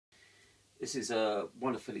This is a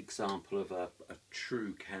wonderful example of a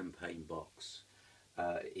true campaign box.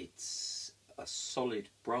 It's a solid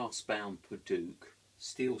brass-bound Perduke,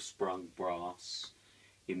 steel-sprung brass,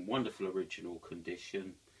 in wonderful original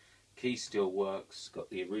condition. Key still works, got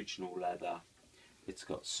the original leather. It's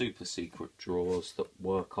got super secret drawers that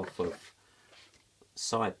work off of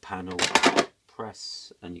side panel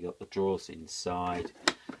press, and you got the drawers inside.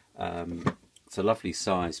 It's a lovely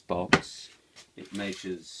size box. It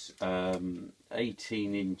measures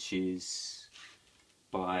 18 inches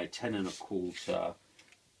by 10 1/4,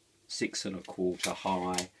 6 1/4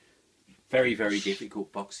 high. Very, very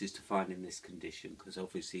difficult boxes to find in this condition, because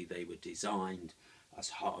obviously they were designed as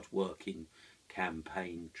hard-working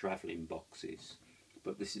campaign travelling boxes.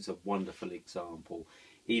 But this is a wonderful example.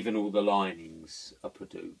 Even all the linings are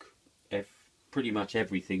Perduke. Pretty much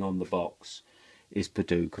everything on the box is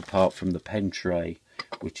Perduke, apart from the pen tray,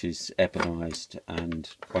 which is ebonized,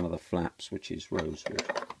 and one of the flaps, which is rosewood.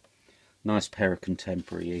 Nice pair of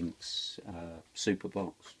contemporary inks. Super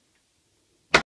box.